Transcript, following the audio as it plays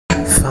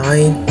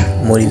Find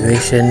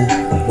motivation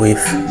with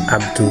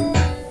Abdou.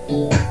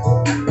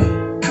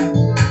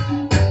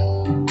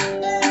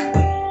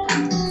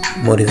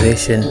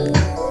 Motivation,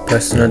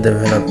 personal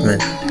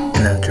development,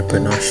 and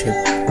entrepreneurship.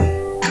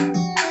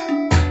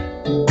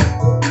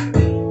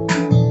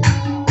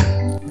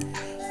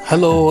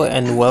 Hello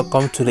and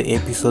welcome to the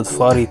episode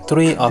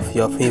 43 of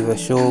your favorite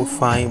show,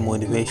 Find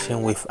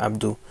Motivation with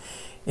Abdou.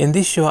 In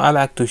this show, I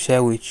like to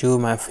share with you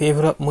my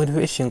favorite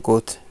motivation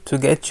quote to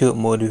get you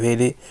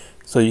motivated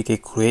so you can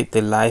create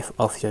the life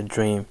of your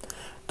dream.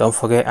 Don't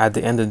forget at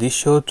the end of this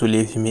show to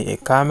leave me a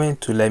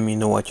comment to let me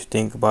know what you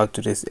think about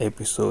today's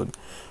episode.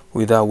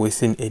 Without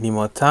wasting any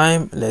more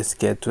time, let's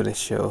get to the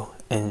show.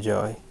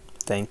 Enjoy.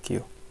 Thank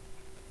you.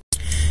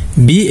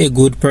 Be a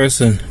good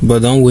person,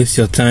 but don't waste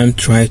your time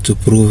trying to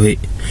prove it.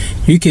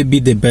 You can be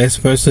the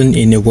best person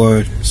in the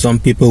world. Some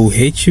people will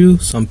hate you,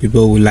 some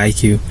people will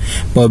like you.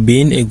 But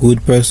being a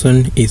good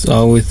person is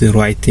always the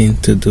right thing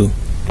to do.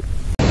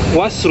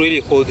 What's really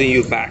holding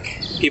you back?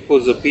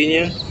 People's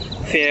opinion,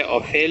 fear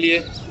of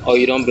failure, or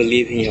you don't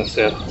believe in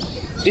yourself?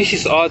 This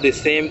is all the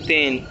same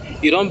thing.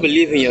 You don't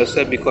believe in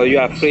yourself because you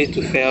are afraid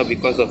to fail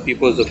because of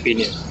people's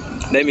opinion.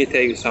 Let me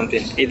tell you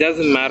something. It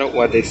doesn't matter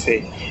what they say,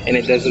 and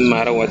it doesn't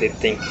matter what they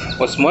think.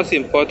 What's most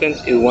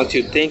important is what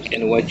you think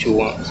and what you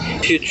want.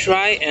 If you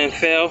try and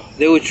fail,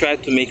 they will try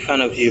to make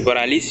fun of you, but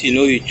at least you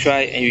know you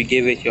tried and you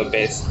gave it your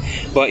best.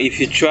 But if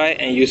you try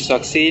and you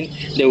succeed,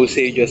 they will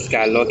say you just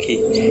got lucky.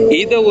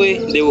 Either way,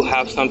 they will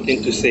have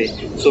something to say.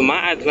 So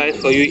my advice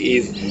for you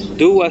is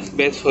do what's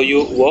best for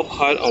you. Work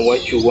hard on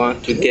what you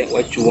want to get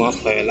what you want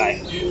for your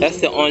life.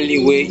 That's the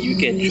only way you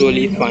can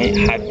truly find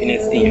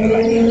happiness in your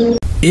life.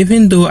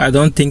 Even though I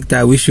don't think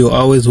that we should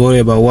always worry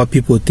about what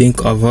people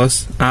think of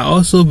us, I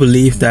also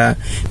believe that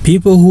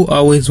people who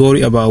always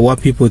worry about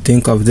what people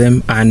think of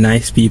them are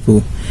nice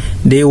people.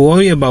 They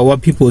worry about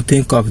what people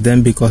think of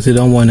them because they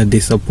don't want to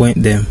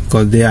disappoint them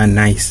because they are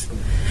nice.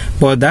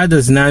 But that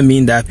does not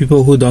mean that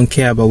people who don't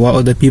care about what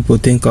other people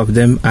think of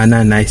them are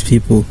not nice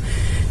people.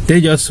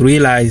 They just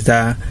realize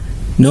that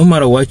no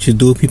matter what you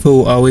do, people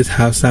will always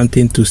have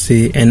something to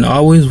say, and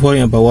always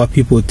worrying about what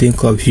people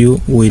think of you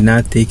will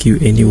not take you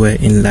anywhere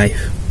in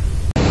life.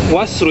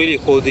 What's really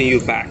holding you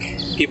back?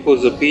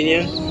 People's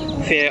opinion,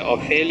 fear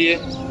of failure,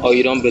 or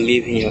you don't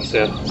believe in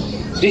yourself?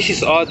 This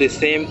is all the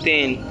same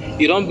thing.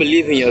 You don't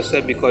believe in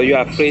yourself because you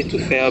are afraid to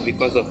fail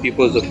because of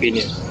people's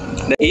opinion.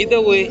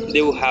 Either way,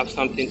 they will have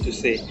something to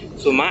say.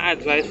 So my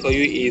advice for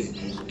you is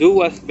do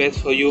what's best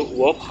for you.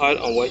 Work hard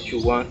on what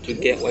you want to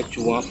get what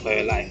you want for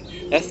your life.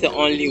 That's the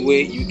only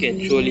way you can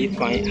truly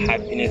find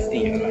happiness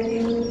in your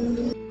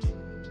life.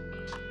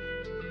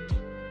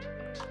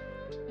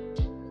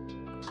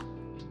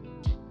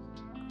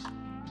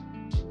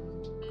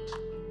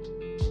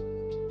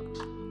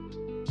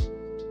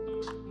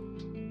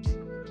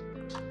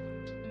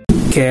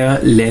 Care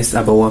less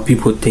about what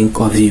people think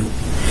of you.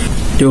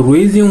 The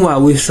reason why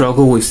we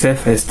struggle with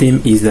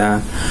self-esteem is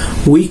that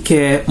we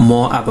care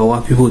more about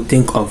what people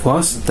think of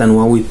us than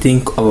what we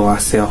think of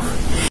ourselves.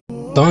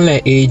 Don't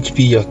let age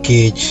be your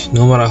cage.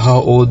 No matter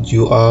how old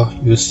you are,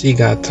 you still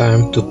got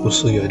time to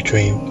pursue your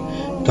dream.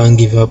 Don't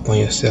give up on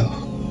yourself.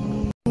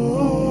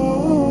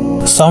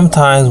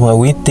 Sometimes when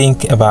we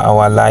think about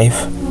our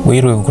life,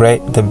 we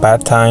regret the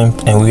bad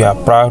times and we are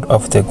proud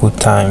of the good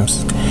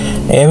times.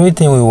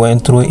 Everything we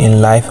went through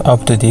in life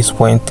up to this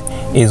point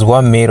is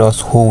what made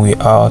us who we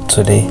are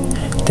today,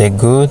 the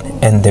good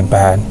and the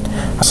bad.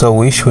 So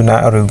we should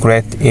not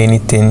regret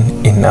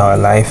anything in our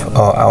life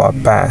or our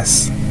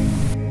past.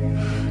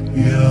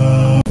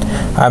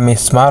 I'm a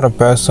smarter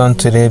person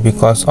today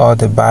because all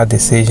the bad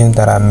decisions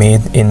that I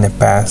made in the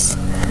past.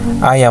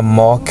 I am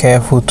more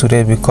careful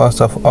today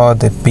because of all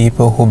the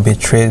people who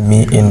betrayed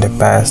me in the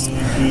past.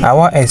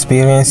 Our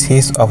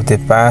experiences of the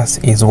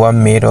past is what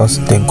made us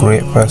the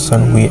great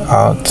person we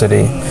are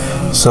today.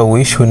 So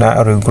we should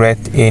not regret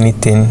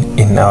anything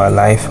in our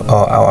life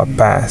or our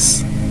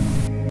past.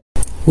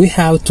 We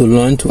have to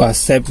learn to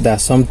accept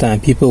that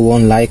sometimes people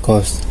won't like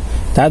us.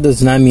 That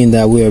does not mean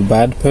that we're a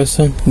bad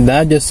person.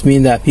 That just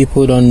means that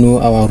people don't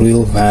know our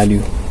real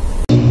value.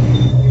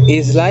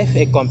 Is life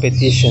a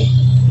competition?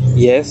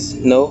 Yes,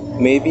 no,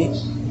 maybe.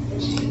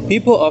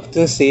 People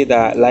often say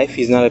that life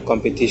is not a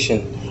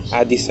competition.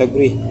 I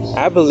disagree.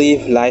 I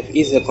believe life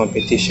is a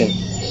competition.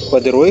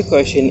 But the real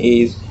question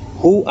is,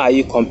 who are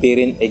you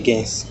comparing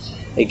against?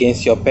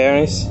 Against your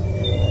parents,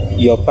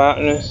 your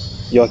partner,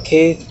 your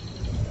kid,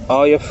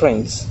 or your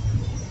friends?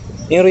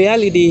 In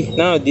reality,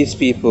 none of these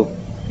people.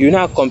 You're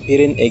not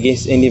comparing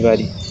against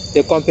anybody.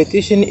 The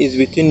competition is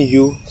between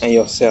you and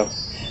yourself.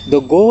 The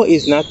goal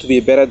is not to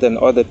be better than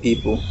other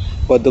people,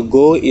 but the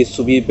goal is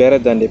to be better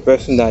than the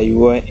person that you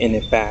were in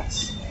the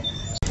past.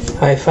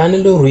 I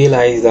finally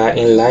realized that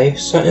in life,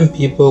 certain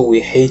people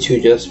will hate you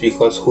just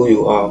because who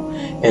you are,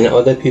 and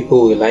other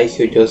people will like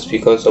you just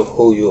because of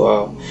who you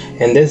are.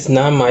 And there's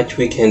not much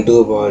we can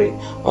do about it.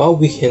 All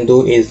we can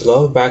do is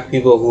love back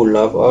people who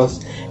love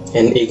us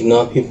and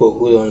ignore people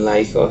who don't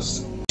like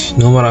us.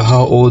 No matter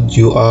how old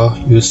you are,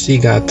 you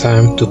still got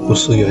time to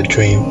pursue your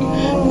dream.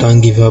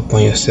 Don't give up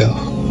on yourself.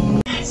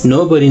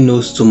 Nobody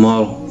knows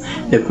tomorrow.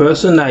 The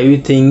person that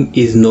you think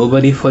is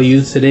nobody for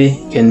you today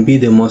can be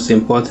the most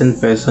important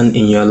person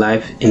in your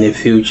life in the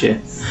future.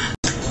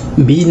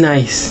 Be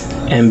nice,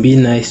 and be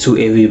nice to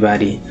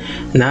everybody,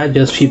 not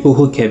just people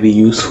who can be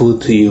useful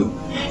to you.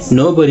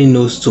 Nobody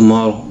knows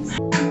tomorrow.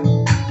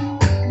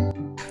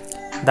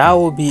 That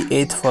will be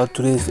it for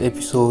today's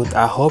episode.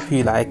 I hope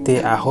you liked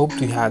it. I hope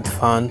you had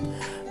fun.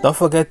 Don't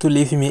forget to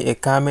leave me a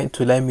comment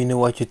to let me know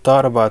what you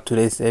thought about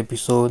today's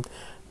episode.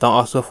 Don't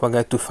also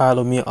forget to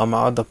follow me on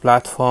my other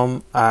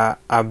platform,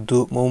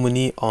 Abdou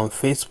on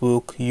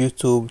Facebook,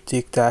 YouTube,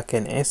 TikTok,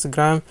 and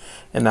Instagram.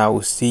 And I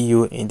will see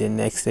you in the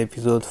next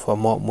episode for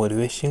more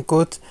motivation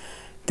quotes.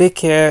 Take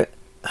care.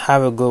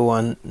 Have a good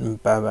one.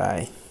 Bye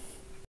bye.